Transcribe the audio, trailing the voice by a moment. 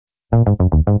Hi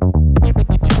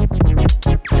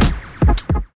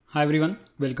everyone,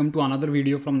 welcome to another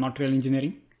video from Not Real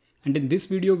Engineering. And in this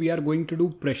video we are going to do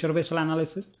pressure vessel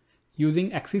analysis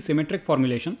using Axisymmetric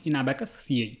formulation in ABAQUS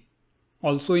CAE.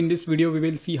 Also in this video we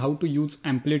will see how to use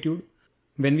amplitude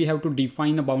when we have to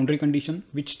define a boundary condition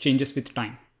which changes with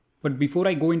time. But before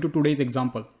I go into today's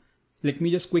example, let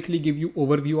me just quickly give you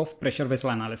overview of pressure vessel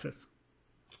analysis.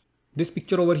 This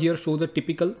picture over here shows a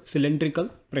typical cylindrical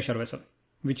pressure vessel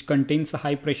which contains a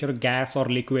high pressure gas or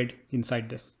liquid inside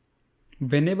this.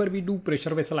 Whenever we do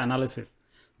pressure vessel analysis,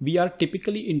 we are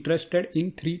typically interested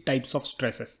in three types of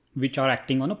stresses which are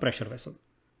acting on a pressure vessel.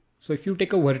 So if you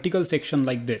take a vertical section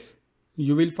like this,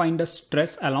 you will find a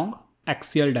stress along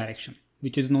axial direction,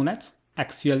 which is known as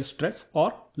axial stress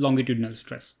or longitudinal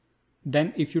stress.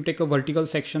 Then if you take a vertical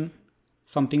section,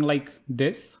 something like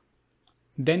this,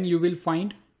 then you will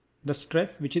find the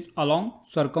stress which is along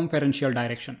circumferential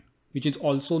direction, which is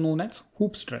also known as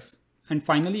hoop stress. And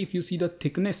finally, if you see the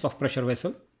thickness of pressure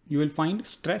vessel, you will find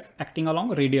stress acting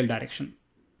along radial direction.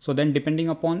 So then depending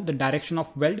upon the direction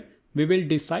of weld, we will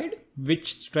decide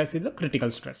which stress is a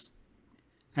critical stress.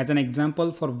 As an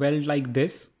example, for weld like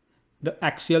this, the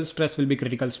axial stress will be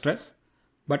critical stress.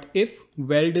 But if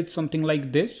weld is something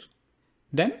like this,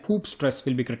 then hoop stress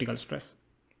will be critical stress.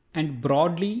 And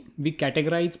broadly, we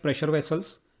categorize pressure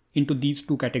vessels into these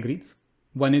two categories.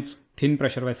 One is thin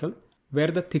pressure vessel, where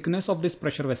the thickness of this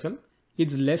pressure vessel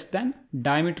is less than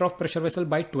diameter of pressure vessel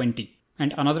by 20.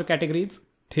 And another category is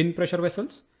thin pressure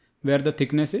vessels, where the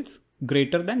thickness is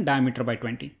greater than diameter by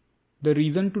 20. The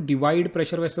reason to divide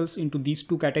pressure vessels into these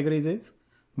two categories is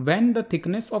when the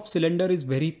thickness of cylinder is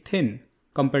very thin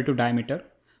compared to diameter,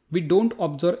 we don't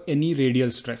observe any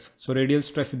radial stress. So radial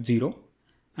stress is 0,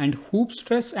 and hoop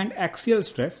stress and axial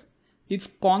stress is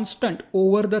constant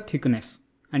over the thickness.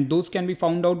 And those can be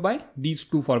found out by these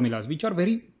two formulas, which are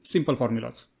very simple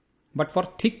formulas. But for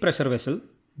thick pressure vessel,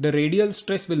 the radial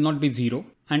stress will not be 0.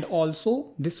 And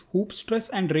also this hoop stress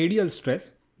and radial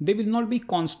stress, they will not be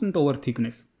constant over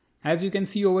thickness. As you can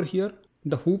see over here,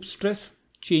 the hoop stress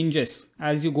changes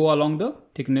as you go along the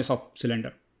thickness of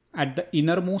cylinder. At the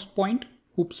innermost point,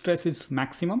 hoop stress is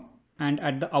maximum, and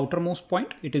at the outermost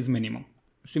point, it is minimum.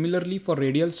 Similarly for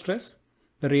radial stress,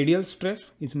 the radial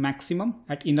stress is maximum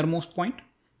at innermost point,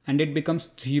 and it becomes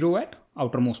 0 at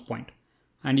outermost point.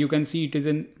 And you can see it is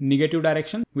in negative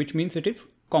direction, which means it is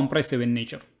compressive in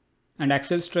nature. And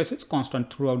axial stress is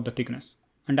constant throughout the thickness.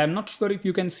 And I'm not sure if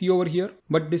you can see over here,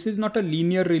 but this is not a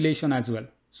linear relation as well.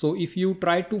 So if you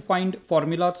try to find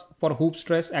formulas for hoop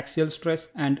stress, axial stress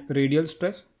and radial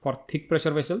stress for thick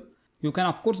pressure vessel, you can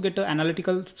of course get an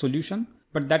analytical solution,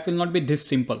 but that will not be this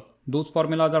simple. Those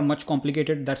formulas are much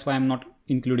complicated. That's why I'm not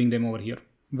including them over here.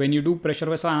 When you do pressure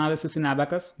vessel analysis in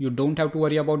ABAQUS, you don't have to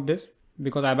worry about this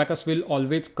because ABAQUS will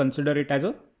always consider it as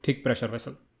a thick pressure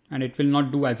vessel and it will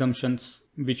not do assumptions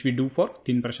which we do for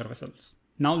thin pressure vessels.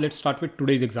 Now let's start with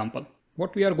today's example.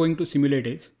 What we are going to simulate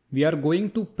is we are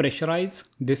going to pressurize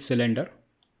this cylinder.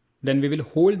 Then we will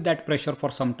hold that pressure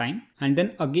for some time and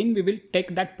then again we will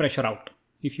take that pressure out.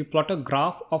 If you plot a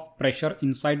graph of pressure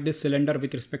inside this cylinder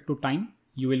with respect to time,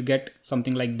 you will get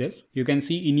something like this. You can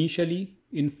see initially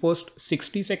in first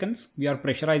 60 seconds, we are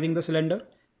pressurizing the cylinder.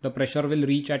 The pressure will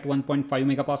reach at 1.5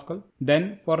 megapascal.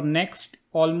 Then for next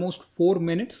almost 4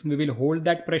 minutes, we will hold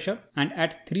that pressure. And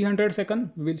at 300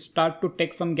 seconds, we will start to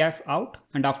take some gas out.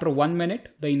 And after 1 minute,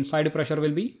 the inside pressure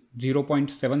will be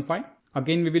 0.75.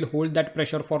 Again, we will hold that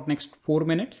pressure for next 4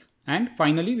 minutes. And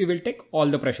finally, we will take all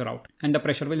the pressure out and the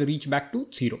pressure will reach back to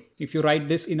 0. If you write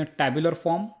this in a tabular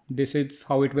form, this is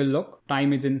how it will look.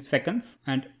 Time is in seconds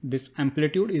and this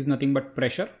amplitude is nothing but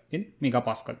pressure in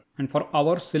megapascal. And for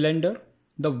our cylinder,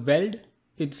 the weld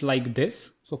is like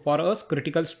this. So for us,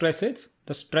 critical stress is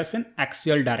the stress in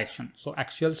axial direction. So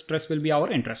axial stress will be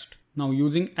our interest. Now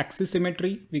using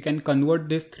axisymmetry, we can convert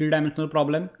this 3-dimensional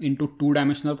problem into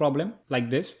 2-dimensional problem like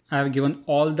this. I have given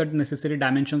all the necessary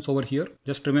dimensions over here.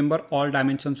 Just remember all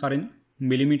dimensions are in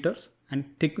millimeters and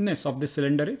thickness of this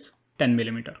cylinder is 10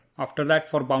 millimeter. After that,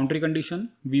 for boundary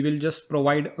condition, we will just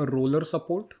provide a roller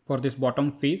support for this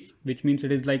bottom face, which means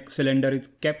it is like cylinder is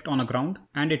kept on a ground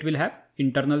and it will have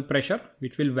internal pressure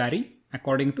which will vary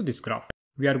according to this graph.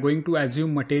 We are going to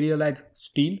assume material as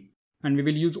steel and we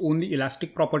will use only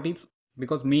elastic properties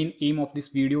because main aim of this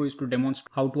video is to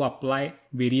demonstrate how to apply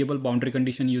variable boundary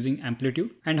condition using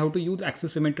amplitude and how to use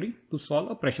axisymmetry to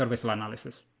solve a pressure vessel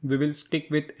analysis. We will stick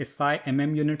with SI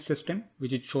mm unit system,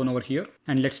 which is shown over here,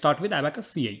 and let's start with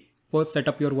ABAQUS CAE. First set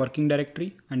up your working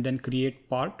directory and then create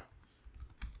part.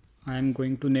 I am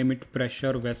going to name it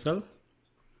pressure vessel.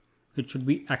 It should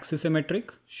be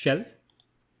axisymmetric shell.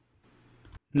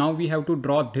 Now we have to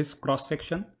draw this cross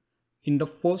section in the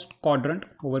first quadrant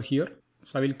over here.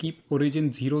 So I will keep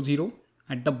origin 0, 0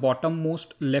 at the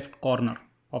bottommost left corner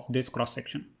of this cross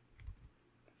section.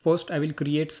 First I will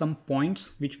create some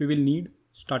points which we will need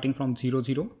starting from 0,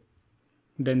 0,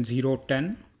 then 0,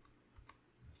 10,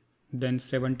 then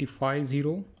 75,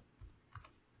 0,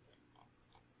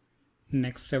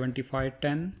 next 75,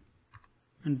 10,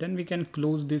 and then we can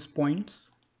close these points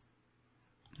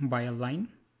by a line.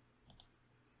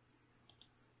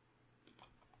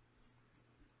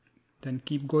 Then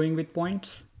keep going with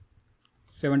points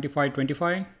 75,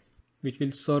 25, which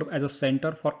will serve as a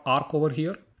center for arc over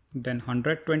here. Then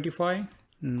 125,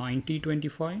 90,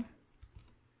 25.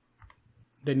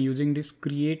 Then using this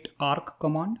create arc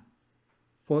command,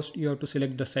 first you have to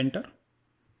select the center,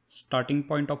 starting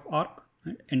point of arc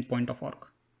and end point of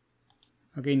arc.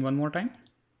 Again one more time.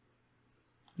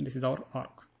 This is our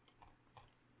arc.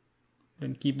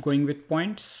 Then keep going with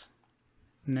points.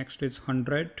 Next is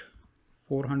 100,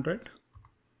 400.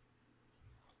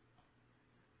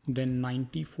 Then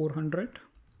 90, 400.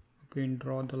 Again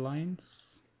draw the lines.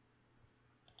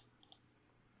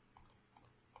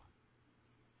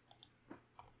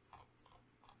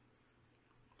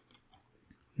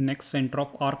 Next center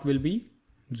of arc will be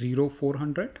 0,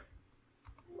 400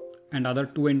 and other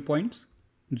two endpoints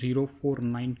 0,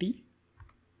 490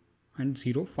 and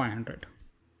 0, 500.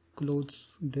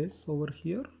 Close this over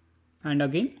here and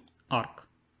again arc.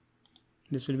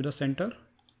 This will be the center,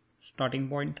 starting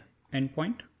point, end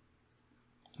point.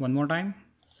 One more time,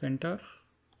 center,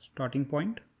 starting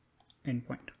point, end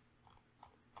point.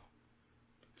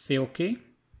 Say OK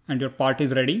and your part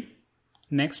is ready.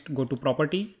 Next go to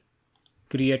property,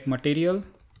 create material,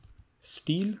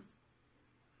 steel,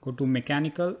 go to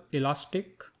mechanical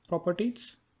elastic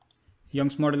properties.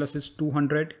 Young's modulus is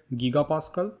 200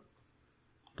 gigapascal.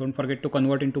 Don't forget to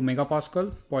convert into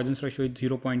megapascal. Poisson's ratio is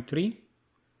 0.3.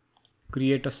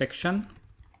 Create a section,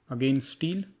 again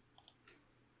steel.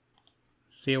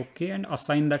 Say OK and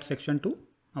assign that section to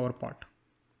our part.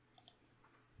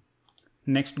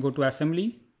 Next go to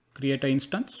assembly, create an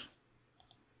instance.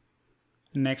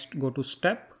 Next go to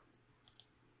step,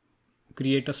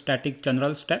 create a static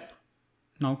general step.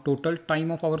 Now total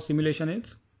time of our simulation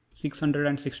is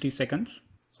 660 seconds.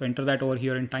 So enter that over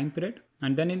here in time period.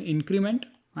 And then in increment,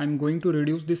 I'm going to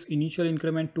reduce this initial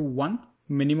increment to 1.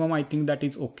 Minimum I think that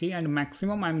is okay, and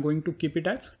maximum I'm going to keep it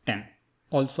as 10.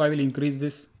 Also I will increase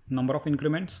this number of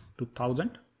increments to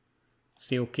 1000.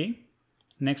 Say OK.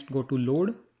 Next go to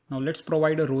load. Now let's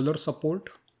provide a roller support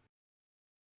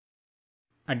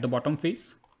at the bottom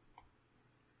face.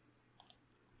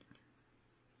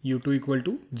 U2 equal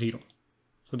to 0.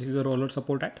 So this is a roller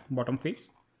support at bottom face.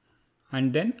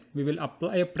 And then we will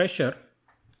apply a pressure,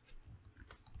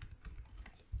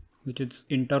 which is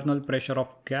internal pressure of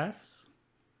gas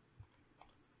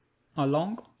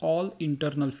along all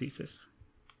internal faces.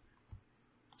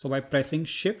 So by pressing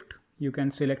shift, you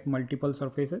can select multiple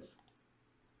surfaces.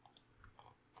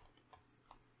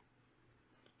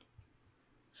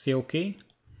 Say OK.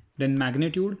 Then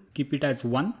magnitude, keep it as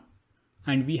 1.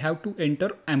 And we have to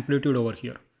enter amplitude over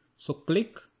here. So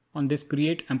click on this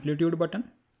create amplitude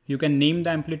button. You can name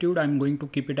the amplitude. I'm going to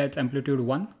keep it as amplitude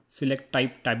 1. Select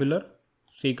type tabular,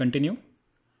 say continue.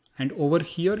 And over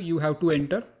here you have to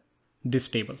enter this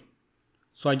table.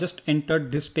 So I just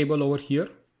entered this table over here.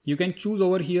 You can choose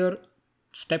over here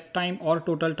step time or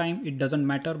total time. It doesn't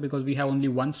matter because we have only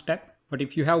one step. But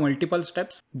if you have multiple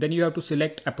steps, then you have to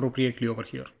select appropriately over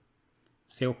here.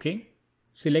 Say OK.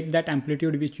 Select that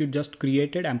amplitude which you just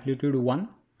created, amplitude 1,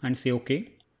 and say OK.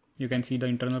 You can see the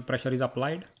internal pressure is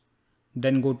applied.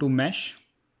 Then go to mesh,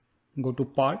 go to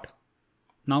part.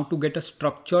 Now to get a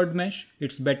structured mesh,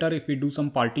 it's better if we do some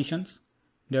partitions.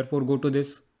 Therefore go to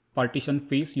this partition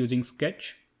face using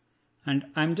sketch. And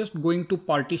I'm just going to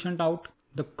partition out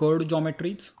the curved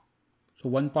geometries. So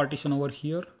one partition over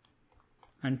here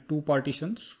and two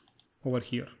partitions over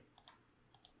here.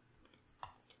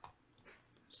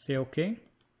 Say OK.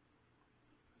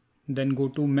 Then go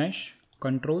to mesh,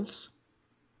 controls,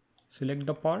 select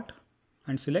the part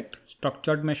and select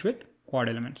structured mesh with quad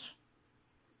elements.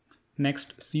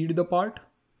 Next seed the part.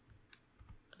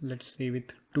 Let's say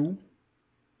with 2.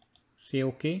 Say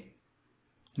OK.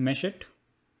 Mesh it.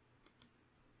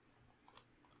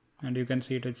 And you can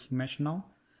see it is mesh now.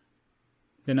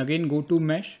 Then again go to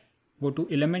mesh, go to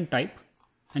element type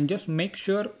and just make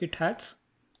sure it has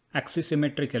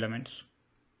axisymmetric elements.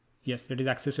 Yes, it is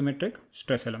axisymmetric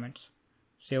stress elements.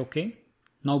 Say OK.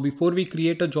 Now before we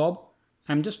create a job,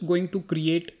 I'm just going to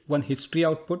create one history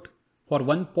output for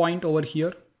one point over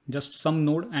here, just some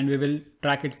node, and we will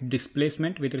track its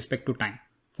displacement with respect to time.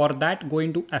 For that, go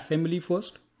into assembly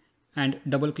first and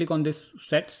double click on this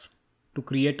sets to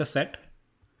create a set.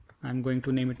 I'm going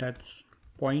to name it as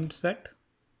point set.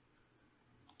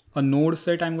 A node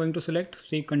set I'm going to select,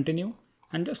 say continue,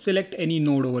 and just select any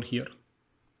node over here.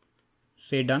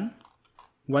 Say done.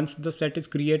 Once the set is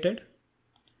created,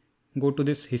 go to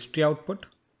this history output,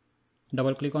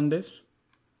 double click on this,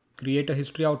 create a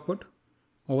history output.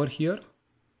 Over here,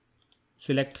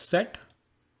 select set,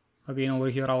 again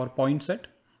over here our point set,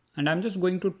 and I'm just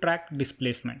going to track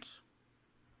displacements,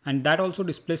 and that also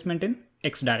displacement in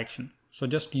X direction. So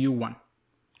just U1,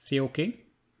 say OK,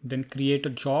 then create a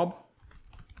job,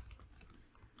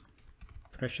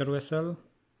 pressure vessel,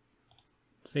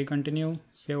 say continue,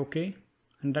 say OK,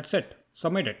 and that's it,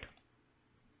 submit it.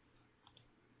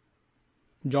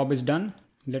 Job is done.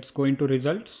 Let's go into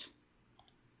results.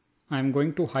 I'm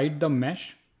going to hide the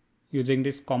mesh using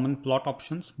this common plot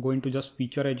options. Go into just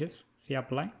feature edges, say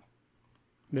apply.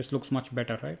 This looks much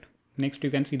better, right? Next, you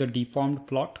can see the deformed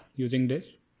plot using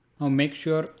this. Now make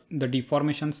sure the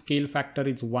deformation scale factor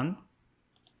is 1.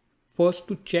 First,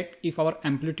 to check if our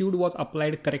amplitude was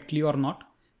applied correctly or not,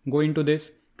 go into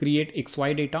this create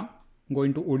XY data, go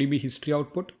into ODB history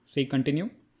output, say continue,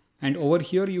 and over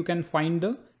here you can find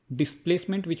the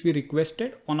displacement which we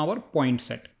requested on our point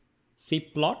set. Say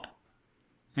plot,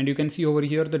 and you can see over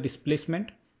here the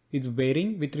displacement is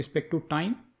varying with respect to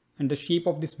time, and the shape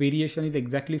of this variation is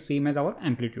exactly same as our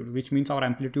amplitude, which means our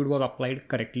amplitude was applied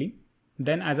correctly.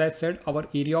 Then, as I said, our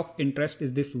area of interest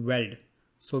is this weld.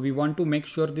 So we want to make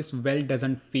sure this weld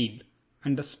doesn't fail,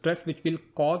 and the stress which will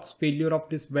cause failure of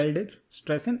this weld is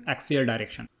stress in axial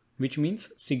direction, which means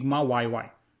sigma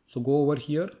YY. So go over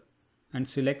here and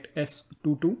select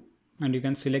S22, and you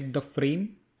can select the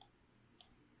frame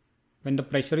when the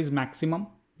pressure is maximum,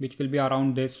 which will be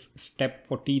around this step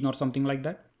 14 or something like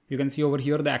that. You can see over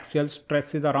here the axial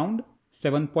stress is around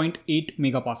 7.8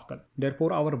 megapascal.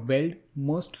 Therefore, our weld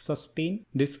must sustain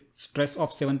this stress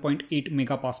of 7.8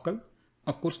 megapascal.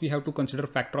 Of course, we have to consider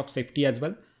factor of safety as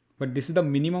well, but this is the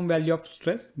minimum value of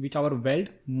stress which our weld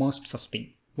must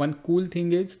sustain. One cool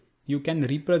thing is you can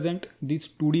represent these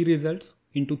 2D results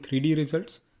into 3D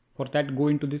results. For that, go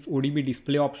into this ODB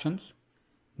display options,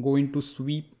 go into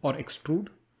sweep or extrude,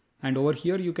 and over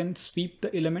here you can sweep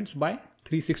the elements by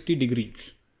 360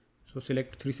 degrees. So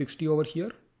select 360 over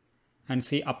here and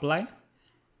say apply,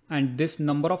 and this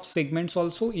number of segments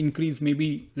also increase,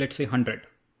 maybe let's say 100.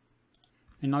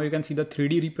 And now you can see the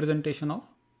 3D representation of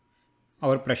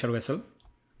our pressure vessel.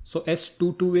 So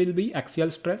S22 will be axial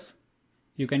stress.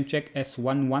 You can check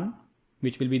S11,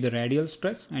 which will be the radial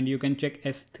stress, and you can check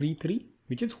S33,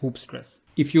 which is hoop stress.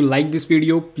 If you like this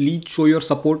video, please show your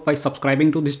support by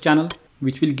subscribing to this channel,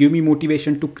 which will give me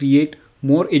motivation to create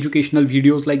more educational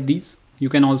videos like these. You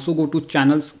can also go to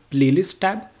channel's playlist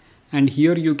tab, and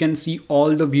here you can see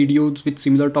all the videos with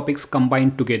similar topics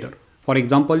combined together. For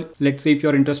example, let's say if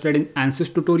you're interested in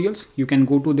ANSYS tutorials, you can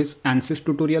go to this ANSYS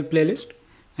tutorial playlist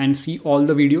and see all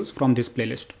the videos from this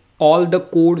playlist. All the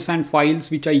codes and files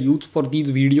which I use for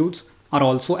these videos are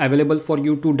also available for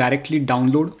you to directly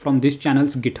download from this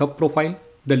channel's GitHub profile.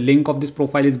 The link of this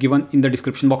profile is given in the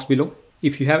description box below.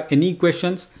 If you have any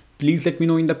questions, please let me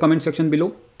know in the comment section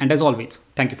below. And as always,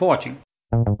 thank you for watching.